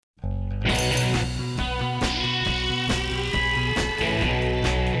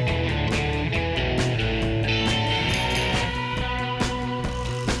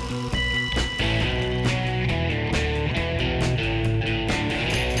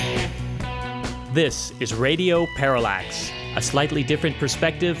This is Radio Parallax, a slightly different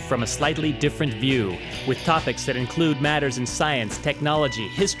perspective from a slightly different view, with topics that include matters in science, technology,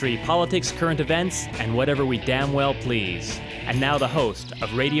 history, politics, current events, and whatever we damn well please. And now the host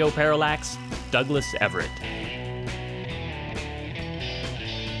of Radio Parallax, Douglas Everett.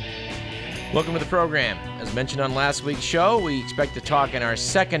 Welcome to the program. As mentioned on last week's show, we expect to talk in our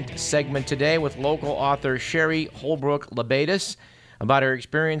second segment today with local author Sherry Holbrook-Labatus about her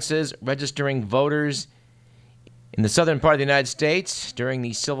experiences registering voters in the southern part of the United States during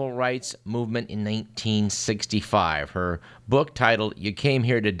the Civil Rights Movement in 1965. Her book, titled You Came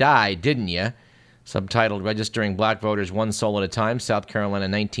Here to Die, Didn't Ya?, subtitled Registering Black Voters One Soul at a Time, South Carolina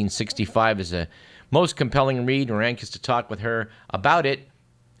 1965, is a most compelling read, and we're anxious to talk with her about it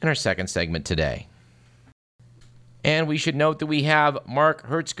in our second segment today. And we should note that we have Mark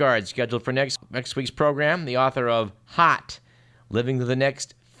Hertsgaard scheduled for next week's program, the author of Hot, Living to the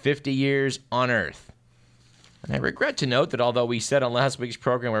Next 50 Years on Earth. And I regret to note that although we said on last week's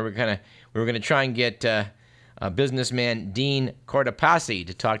program where we were going to try and get businessman Dean Cortopassi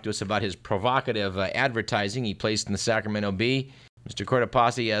to talk to us about his provocative advertising he placed in the Sacramento Bee, Mr.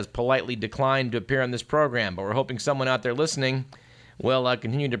 Cortopassi has politely declined to appear on this program, but we're hoping someone out there listening will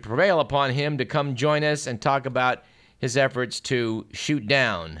continue to prevail upon him to come join us and talk about his efforts to shoot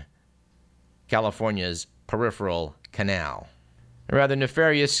down California's peripheral canal. A rather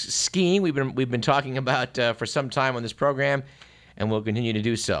nefarious scheme we've been talking about for some time on this program, and we'll continue to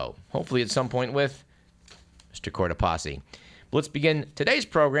do so, hopefully at some point with Mr. Cortopassi. Let's begin today's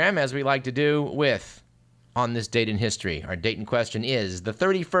program, as we like to do, with On This Date in History. Our date in question is the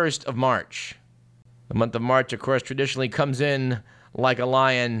 31st of March. The month of March, of course, traditionally comes in like a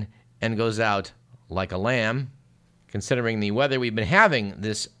lion and goes out like a lamb. Considering the weather we've been having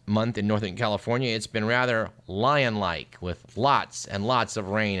this month in Northern California, it's been rather lion-like, with lots and lots of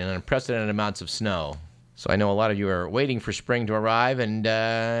rain and unprecedented amounts of snow. So I know a lot of you are waiting for spring to arrive, and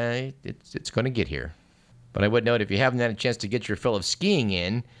it's going to get here. But I would note, if you haven't had a chance to get your fill of skiing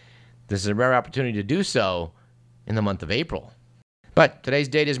in, this is a rare opportunity to do so in the month of April. But today's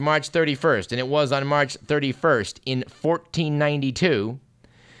date is March 31st, and it was on March 31st in 1492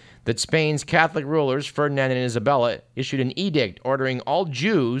 that Spain's Catholic rulers, Ferdinand and Isabella, issued an edict ordering all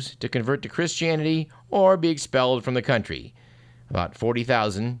Jews to convert to Christianity or be expelled from the country. About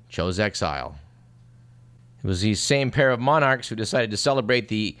 40,000 chose exile. It was these same pair of monarchs who decided to celebrate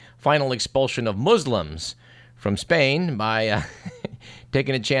the final expulsion of Muslims from Spain by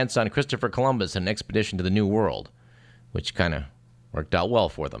taking a chance on Christopher Columbus and an expedition to the New World, which kind of worked out well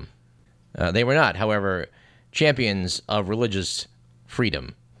for them. They were not, however, champions of religious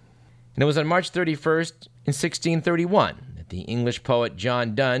freedom. And it was on March 31st in 1631 that the English poet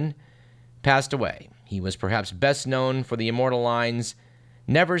John Donne passed away. He was perhaps best known for the immortal lines,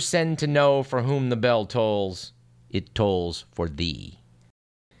 "Never send to know for whom the bell tolls, it tolls for thee."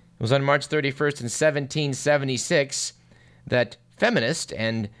 It was on March 31st in 1776 that feminist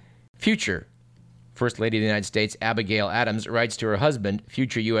and future First Lady of the United States, Abigail Adams, writes to her husband,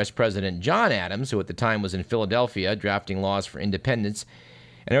 future U.S. President John Adams, who at the time was in Philadelphia drafting laws for independence,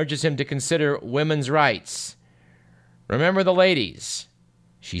 and urges him to consider women's rights. "Remember the ladies,"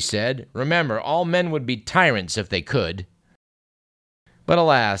 she said. "Remember, all men would be tyrants if they could." But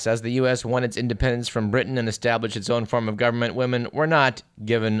alas, as the U.S. won its independence from Britain and established its own form of government, women were not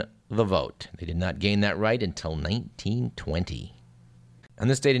given the vote. They did not gain that right until 1920. On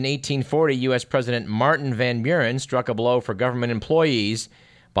this date in 1840, U.S. President Martin Van Buren struck a blow for government employees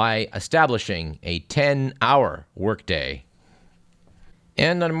by establishing a 10-hour workday.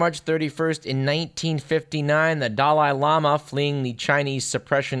 And on March 31st in 1959, the Dalai Lama, fleeing the Chinese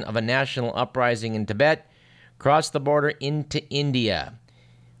suppression of a national uprising in Tibet, crossed the border into India,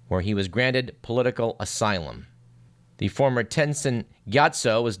 where he was granted political asylum. The former Tenzin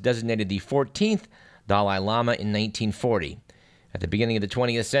Gyatso was designated the 14th Dalai Lama in 1940. At the beginning of the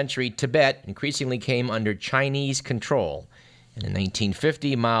 20th century, Tibet increasingly came under Chinese control, and in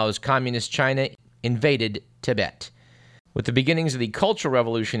 1950, Mao's Communist China invaded Tibet. With the beginnings of the Cultural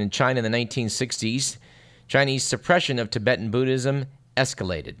Revolution in China in the 1960s, Chinese suppression of Tibetan Buddhism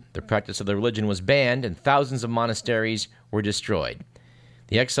escalated. The practice of the religion was banned, and thousands of monasteries were destroyed.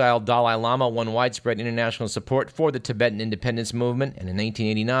 The exiled Dalai Lama won widespread international support for the Tibetan independence movement, and in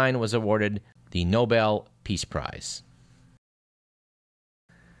 1989 was awarded the Nobel Peace Prize.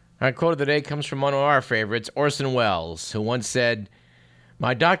 Our quote of the day comes from one of our favorites, Orson Welles, who once said,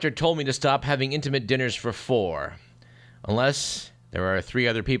 "My doctor told me to stop having intimate dinners for 4. Unless there are 3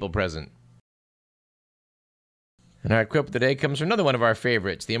 other people present." And our quip of the day comes from another one of our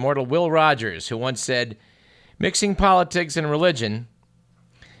favorites, the immortal Will Rogers, who once said, "Mixing politics and religion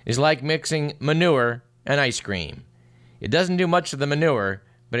is like mixing manure and ice cream. It doesn't do much to the manure,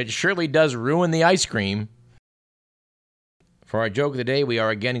 but it surely does ruin the ice cream. For our joke of the day, we are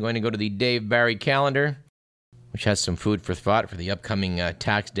again going to go to the Dave Barry calendar, which has some food for thought for the upcoming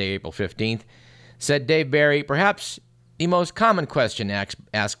tax day, April 15th. Said Dave Barry, perhaps the most common question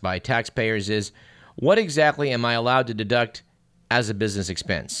asked by taxpayers is, what exactly am I allowed to deduct as a business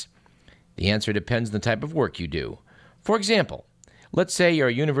expense? The answer depends on the type of work you do. For example, let's say you're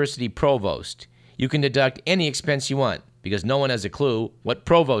a university provost. You can deduct any expense you want because no one has a clue what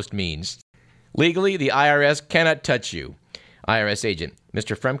provost means. Legally, the IRS cannot touch you. IRS agent,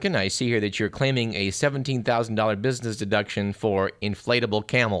 Mr. Fremkin, I see here that you're claiming a $17,000 business deduction for inflatable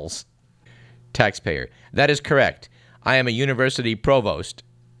camels. Taxpayer, that is correct. I am a university provost.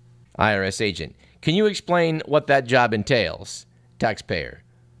 IRS agent, can you explain what that job entails? Taxpayer,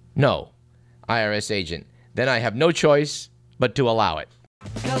 no. IRS agent, then I have no choice but to allow it.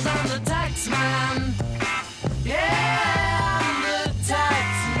 'Cause I'm the tax man. Yeah, I'm the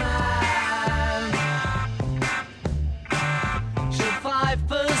tax man. Should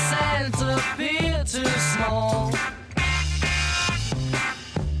 5% appear too small?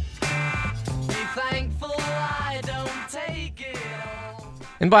 Be thankful I don't take it all.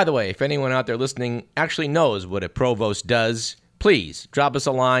 And by the way, if anyone out there listening actually knows what a provost does, please drop us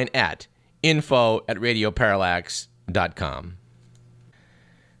a line at info@radioparallax.com.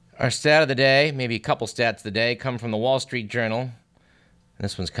 Our stat of the day, maybe a couple stats of the day, come from the Wall Street Journal.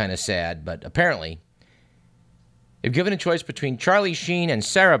 This one's kind of sad, but apparently, if given a choice between Charlie Sheen and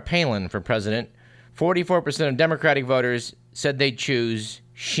Sarah Palin for president, 44% of Democratic voters said they'd choose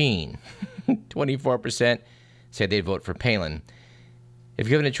Sheen. 24% said they'd vote for Palin. If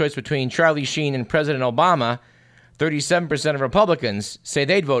given a choice between Charlie Sheen and President Obama, 37% of Republicans say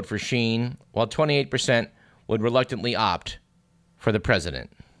they'd vote for Sheen, while 28% would reluctantly opt for the president.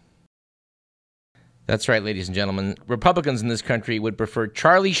 That's right, ladies and gentlemen. Republicans in this country would prefer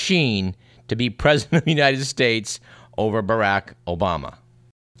Charlie Sheen to be president of the United States over Barack Obama.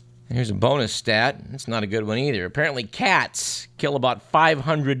 And here's a bonus stat. It's not a good one either. Apparently, cats kill about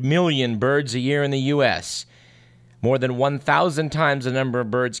 500 million birds a year in the U.S., more than 1,000 times the number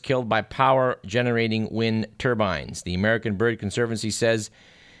of birds killed by power-generating wind turbines. The American Bird Conservancy says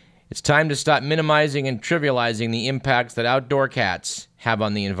it's time to stop minimizing and trivializing the impacts that outdoor cats have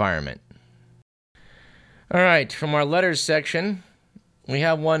on the environment. All right, from our letters section, we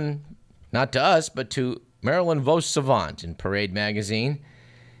have one, not to us, but to Marilyn Vos Savant in Parade magazine.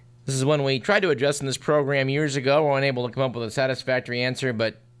 This is one we tried to address in this program years ago. We were unable to come up with a satisfactory answer,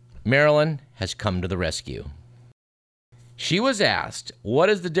 but Marilyn has come to the rescue. She was asked, what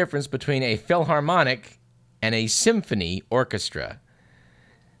is the difference between a philharmonic and a symphony orchestra?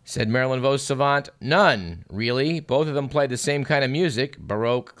 Said Marilyn Vos Savant, none, really. Both of them play the same kind of music,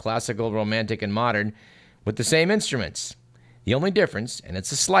 Baroque, classical, romantic, and modern, with the same instruments. The only difference, and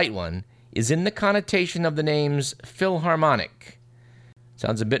it's a slight one, is in the connotation of the names Philharmonic.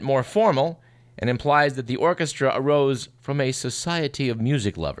 Sounds a bit more formal and implies that the orchestra arose from a society of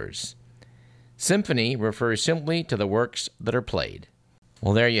music lovers. Symphony refers simply to the works that are played.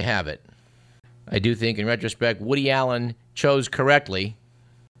 Well, there you have it. I do think, in retrospect, Woody Allen chose correctly.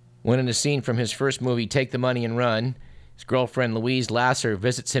 When in a scene from his first movie, Take the Money and Run, his girlfriend Louise Lasser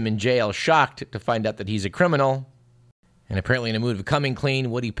visits him in jail, shocked to find out that he's a criminal. And apparently in a mood of coming clean,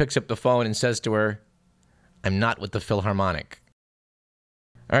 Woody picks up the phone and says to her, I'm not with the Philharmonic.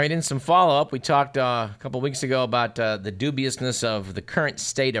 All right, in some follow-up, we talked a couple weeks ago about the dubiousness of the current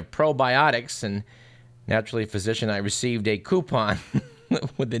state of probiotics, and naturally, physician, I received a coupon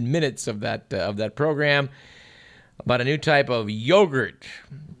within minutes of that program about a new type of yogurt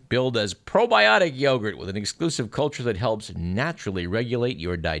billed as probiotic yogurt with an exclusive culture that helps naturally regulate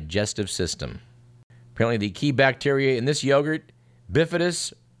your digestive system. Apparently, the key bacteria in this yogurt,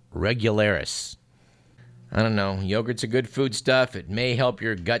 Bifidus regularis. I don't know. Yogurt's a good food stuff. It may help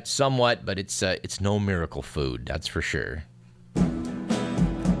your gut somewhat, but it's no miracle food, that's for sure.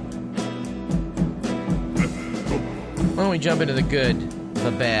 Why don't we jump into the good,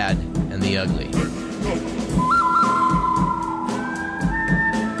 the bad, and the ugly?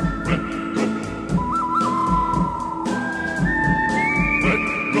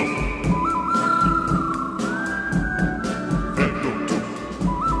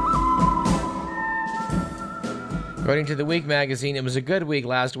 According to The Week magazine, it was a good week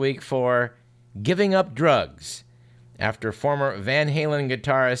last week for giving up drugs after former Van Halen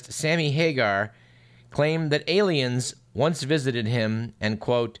guitarist Sammy Hagar claimed that aliens once visited him and,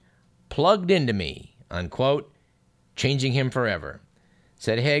 quote, plugged into me, unquote, changing him forever.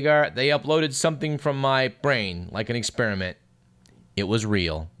 Said Hagar, they uploaded something from my brain like an experiment. it was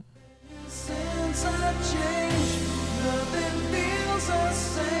real. Since I changed, nothing feels the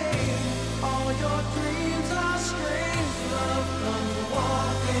same. All your dreams are strange. Love comes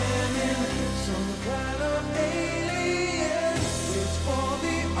walking in, some kind of alien. Waits for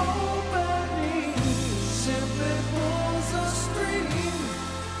the opening, simply pulls a string.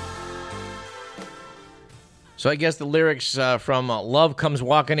 So I guess the lyrics from Love Comes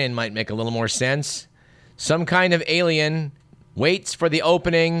Walking In might make a little more sense. Some kind of alien waits for the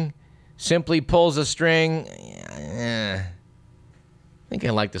opening, simply pulls a string. I think I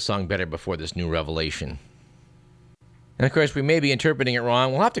liked the song better before this new revelation. And of course, we may be interpreting it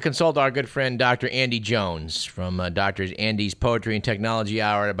wrong. We'll have to consult our good friend Dr. Andy Jones from Dr. Andy's Poetry and Technology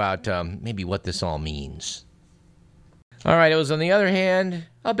Hour about maybe what this all means. All right, it was, on the other hand,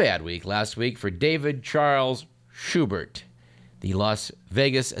 a bad week last week for David Charles Schubert, the Las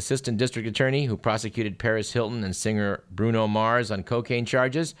Vegas assistant district attorney who prosecuted Paris Hilton and singer Bruno Mars on cocaine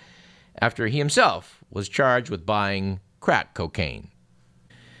charges after he himself was charged with buying crack cocaine.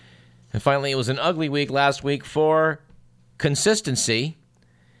 And finally, it was an ugly week last week for consistency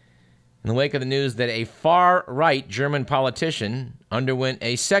in the wake of the news that a far-right German politician underwent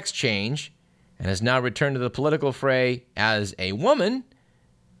a sex change and has now returned to the political fray as a woman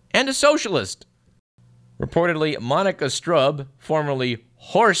and a socialist. Reportedly, Monika Strub, formerly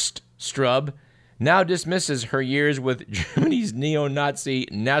Horst Strub, now dismisses her years with Germany's neo-Nazi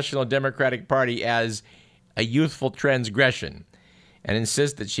National Democratic Party as a youthful transgression and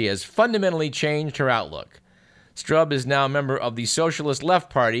insists that she has fundamentally changed her outlook. Strub is now a member of the Socialist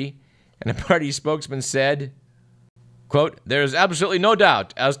Left Party, and a party spokesman said, quote, "There is absolutely no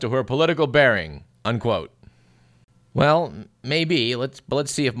doubt as to her political bearing," unquote. Well, maybe. Let's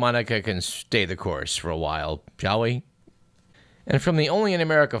see if Monika can stay the course for a while, shall we? And from the Only in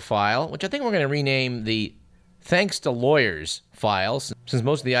America file, which I think we're going to rename the Thanks to Lawyers file, since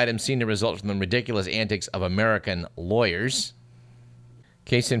most of the items seem to result from the ridiculous antics of American lawyers.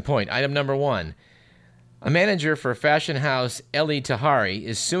 Case in point, item number 1. A manager for fashion house Eli Tahari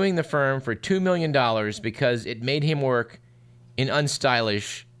is suing the firm for $2 million because it made him work in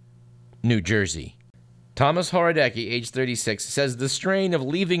unstylish New Jersey. Thomas Horodecki, age 36, says the strain of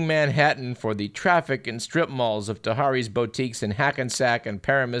leaving Manhattan for the traffic and strip malls of Tahari's boutiques in Hackensack and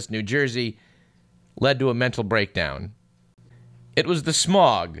Paramus, New Jersey, led to a mental breakdown. "It was the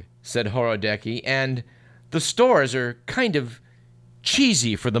smog," said Horodecki, "and the stores are kind of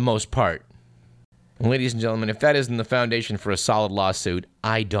cheesy for the most part." And ladies and gentlemen, if that isn't the foundation for a solid lawsuit,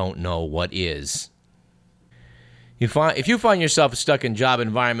 I don't know what is. If you find yourself stuck in job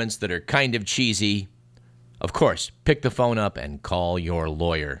environments that are kind of cheesy, of course, pick the phone up and call your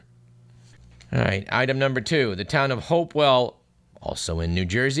lawyer. All right, item number 2. The town of Hopewell, also in New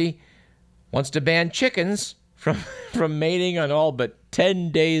Jersey, wants to ban chickens from mating on all but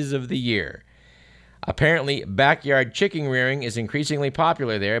 10 days of the year. Apparently, backyard chicken rearing is increasingly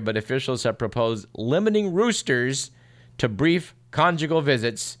popular there, but officials have proposed limiting roosters to brief conjugal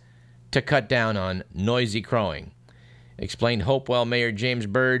visits to cut down on noisy crowing. Explained Hopewell Mayor James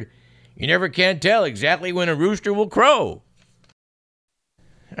Byrd, "You never can tell exactly when a rooster will crow."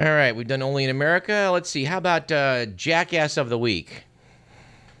 All right, we've done Only in America. Let's see, how about Jackass of the Week?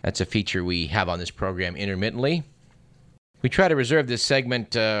 That's a feature we have on this program intermittently. We try to reserve this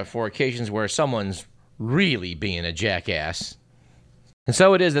segment for occasions where someone's really being a jackass. And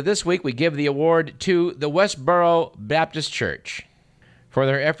so it is that this week we give the award to the Westboro Baptist Church for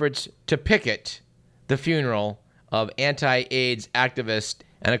their efforts to picket the funeral of anti-AIDS activist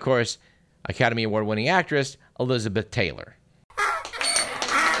and, of course, Academy Award-winning actress Elizabeth Taylor.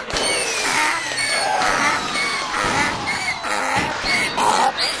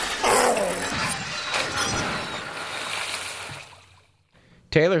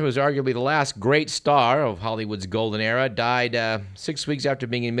 Taylor, who is arguably the last great star of Hollywood's golden era, died 6 weeks after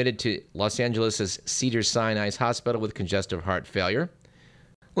being admitted to Los Angeles' Cedars-Sinai Hospital with congestive heart failure.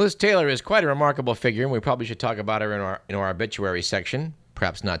 Liz Taylor is quite a remarkable figure, and we probably should talk about her in our obituary section.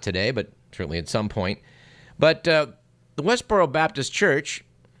 Perhaps not today, but certainly at some point. But the Westboro Baptist Church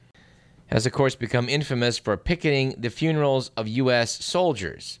has, of course, become infamous for picketing the funerals of U.S.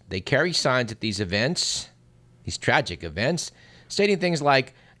 soldiers. They carry signs at these events, these tragic events, stating things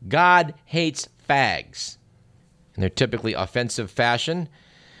like, "God hates fags," in their typically offensive fashion.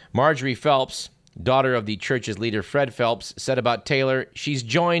 Marjorie Phelps, daughter of the church's leader Fred Phelps, said about Taylor, "She's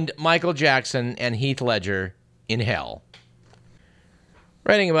joined Michael Jackson and Heath Ledger in hell."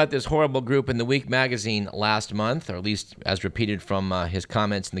 Writing about this horrible group in the Week magazine last month, or at least as repeated from his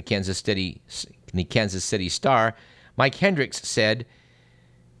comments in the Kansas City Star, Mike Hendricks said,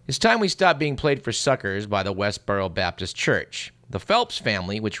 "It's time we stop being played for suckers by the Westboro Baptist Church. The Phelps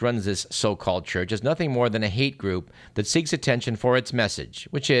family, which runs this so-called church, is nothing more than a hate group that seeks attention for its message,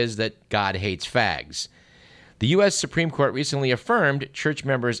 which is that God hates fags. The U.S. Supreme Court recently affirmed church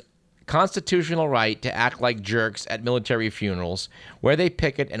members' constitutional right to act like jerks at military funerals, where they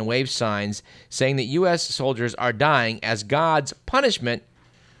picket and wave signs saying that U.S. soldiers are dying as God's punishment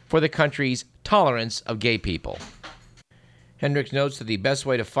for the country's tolerance of gay people. Hendricks notes that the best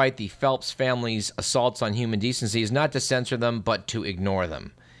way to fight the Phelps family's assaults on human decency is not to censor them, but to ignore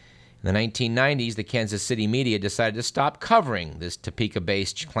them. In the 1990s, the Kansas City media decided to stop covering this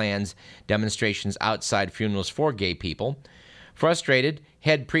Topeka-based Klan's demonstrations outside funerals for gay people. Frustrated,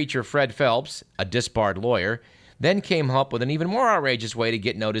 head preacher Fred Phelps, a disbarred lawyer, then came up with an even more outrageous way to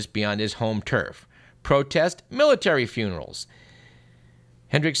get noticed beyond his home turf: protest military funerals.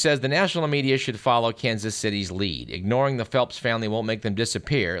 Hendricks says the national media should follow Kansas City's lead. Ignoring the Phelps family won't make them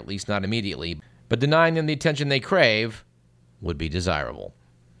disappear, at least not immediately, but denying them the attention they crave would be desirable.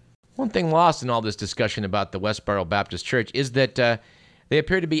 One thing lost in all this discussion about the Westboro Baptist Church is that they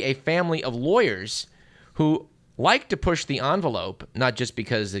appear to be a family of lawyers who like to push the envelope, not just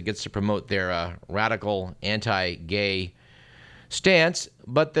because it gets to promote their radical anti-gay stance,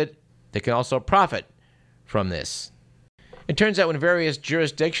 but that they can also profit from this. It turns out when various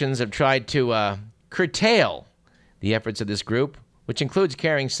jurisdictions have tried to curtail the efforts of this group, which includes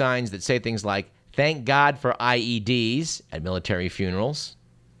carrying signs that say things like, "Thank God for IEDs" at military funerals.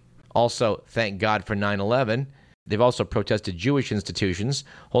 Also, "Thank God for 9/11. They've also protested Jewish institutions,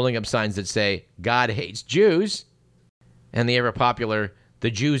 holding up signs that say, "God hates Jews," and the ever-popular,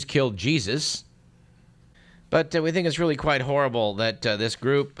 "The Jews killed Jesus." But we think it's really quite horrible that this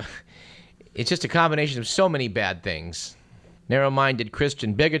group, it's just a combination of so many bad things. Narrow-minded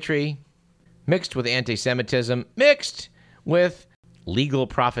Christian bigotry, mixed with anti-Semitism, mixed with legal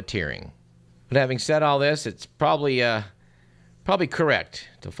profiteering. But having said all this, it's probably correct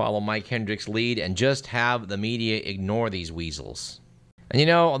to follow Mike Hendricks' lead and just have the media ignore these weasels. And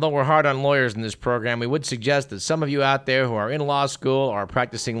although we're hard on lawyers in this program, we would suggest that some of you out there who are in law school or are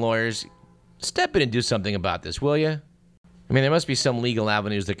practicing lawyers, step in and do something about this, will you? I mean, there must be some legal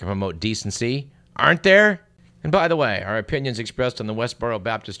avenues that can promote decency, aren't there? And by the way, our opinions expressed on the Westboro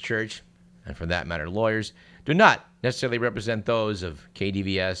Baptist Church, and for that matter, lawyers, do not necessarily represent those of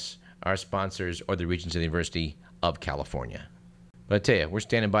KDVS, our sponsors, or the Regents University of California. But I tell you, we're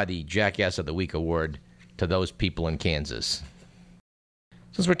standing by the Jackass of the Week award to those people in Kansas.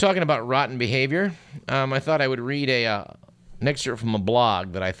 Since we're talking about rotten behavior, I thought I would read an excerpt from a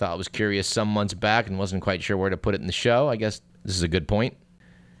blog that I thought was curious some months back and wasn't quite sure where to put it in the show. I guess this is a good point.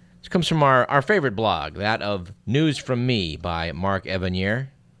 This comes from our favorite blog, that of News From Me by Mark Evanier.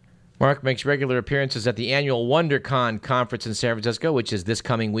 Mark makes regular appearances at the annual WonderCon conference in San Francisco, which is this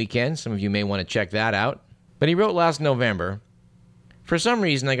coming weekend. Some of you may want to check that out. But he wrote last November, "For some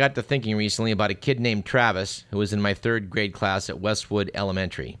reason, I got to thinking recently about a kid named Travis who was in my 3rd grade class at Westwood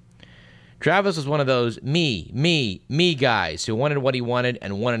Elementary. Travis was one of those me guys who wanted what he wanted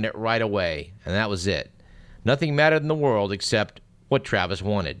and wanted it right away, and that was it. Nothing mattered in the world except what Travis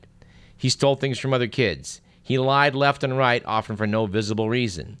wanted. He stole things from other kids. He lied left and right, often for no visible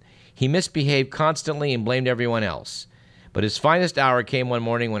reason. He misbehaved constantly and blamed everyone else. But his finest hour came one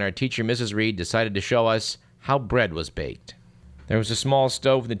morning when our teacher, Mrs. Reed, decided to show us how bread was baked. There was a small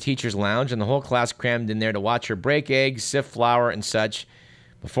stove in the teacher's lounge, and the whole class crammed in there to watch her break eggs, sift flour, and such.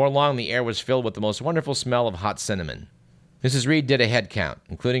 Before long, the air was filled with the most wonderful smell of hot cinnamon. Mrs. Reed did a head count.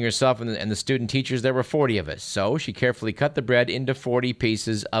 Including herself and the student teachers, there were 40 of us. So she carefully cut the bread into 40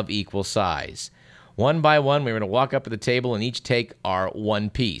 pieces of equal size. One by one, we were to walk up to the table and each take our one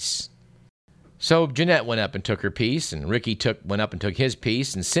piece. So Jeanette went up and took her piece, and Ricky went up and took his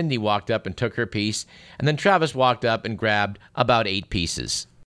piece, and Cindy walked up and took her piece, and then Travis walked up and grabbed about 8 pieces.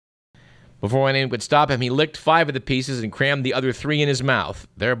 Before anyone could stop him, he licked 5 of the pieces and crammed the other 3 in his mouth,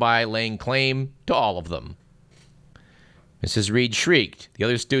 thereby laying claim to all of them. Mrs. Reed shrieked, the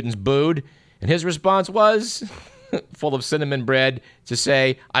other students booed, and his response was, full of cinnamon bread, to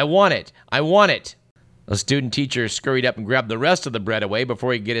say, "I want it, I want it." A student teacher scurried up and grabbed the rest of the bread away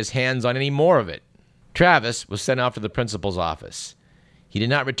before he could get his hands on any more of it. Travis was sent off to the principal's office. He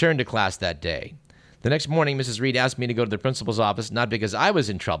did not return to class that day. The next morning, Mrs. Reed asked me to go to the principal's office, not because I was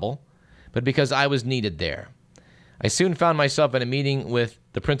in trouble, but because I was needed there. I soon found myself in a meeting with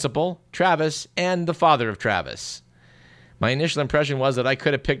the principal, Travis, and the father of Travis. My initial impression was that I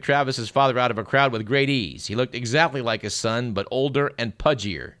could have picked Travis's father out of a crowd with great ease. He looked exactly like his son, but older and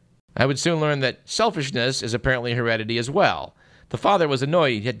pudgier. I would soon learn that selfishness is apparently heredity as well. The father was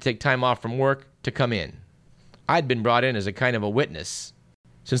annoyed he had to take time off from work to come in. I'd been brought in as a kind of a witness.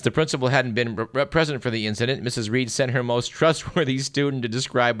 Since the principal hadn't been present for the incident, Mrs. Reed sent her most trustworthy student to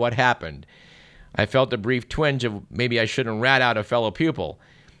describe what happened. I felt a brief twinge of maybe I shouldn't rat out a fellow pupil,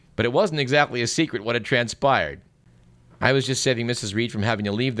 but it wasn't exactly a secret what had transpired. I was just saving Mrs. Reed from having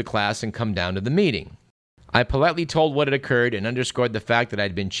to leave the class and come down to the meeting. I politely told what had occurred and underscored the fact that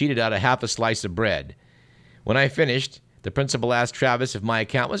I'd been cheated out of half a slice of bread. When I finished, the principal asked Travis if my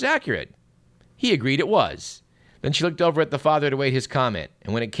account was accurate. He agreed it was. Then she looked over at the father to await his comment,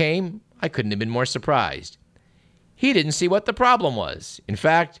 and when it came, I couldn't have been more surprised. He didn't see what the problem was. In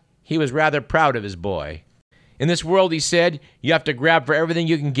fact, he was rather proud of his boy. In this world, he said, you have to grab for everything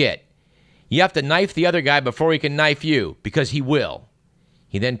you can get. You have to knife the other guy before he can knife you, because he will.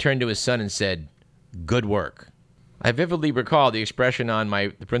 He then turned to his son and said, good work. I vividly recall the expression on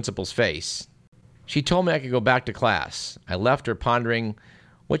the principal's face. She told me I could go back to class. I left her pondering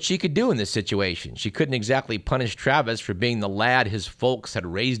what she could do in this situation. She couldn't exactly punish Travis for being the lad his folks had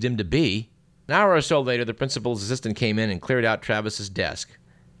raised him to be. An hour or so later, the principal's assistant came in and cleared out Travis's desk.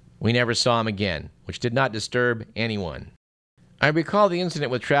 We never saw him again, which did not disturb anyone. I recall the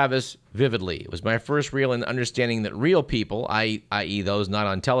incident with Travis vividly. It was my first real understanding that real people, i.e. those not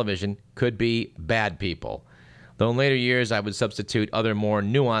on television, could be bad people. Though in later years I would substitute other more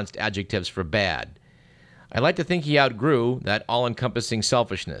nuanced adjectives for bad. I like to think he outgrew that all-encompassing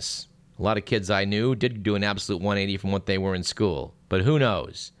selfishness. A lot of kids I knew did do an absolute 180 from what they were in school, but who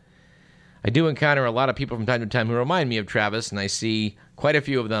knows? I do encounter a lot of people from time to time who remind me of Travis, and I see quite a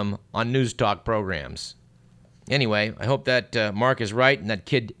few of them on news talk programs. Anyway, I hope that Mark is right and that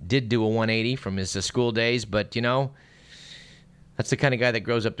kid did do a 180 from his school days, but, that's the kind of guy that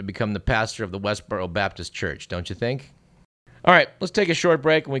grows up to become the pastor of the Westboro Baptist Church, don't you think? All right, let's take a short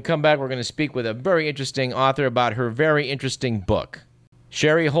break. When we come back, we're going to speak with a very interesting author about her very interesting book.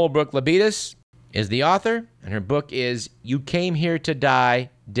 Sheri Holbrook Labedas is the author, and her book is You Came Here to Die,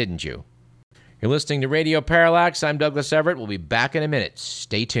 Didn't You? You're listening to Radio Parallax. I'm Douglas Everett. We'll be back in a minute.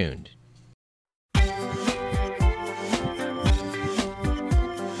 Stay tuned.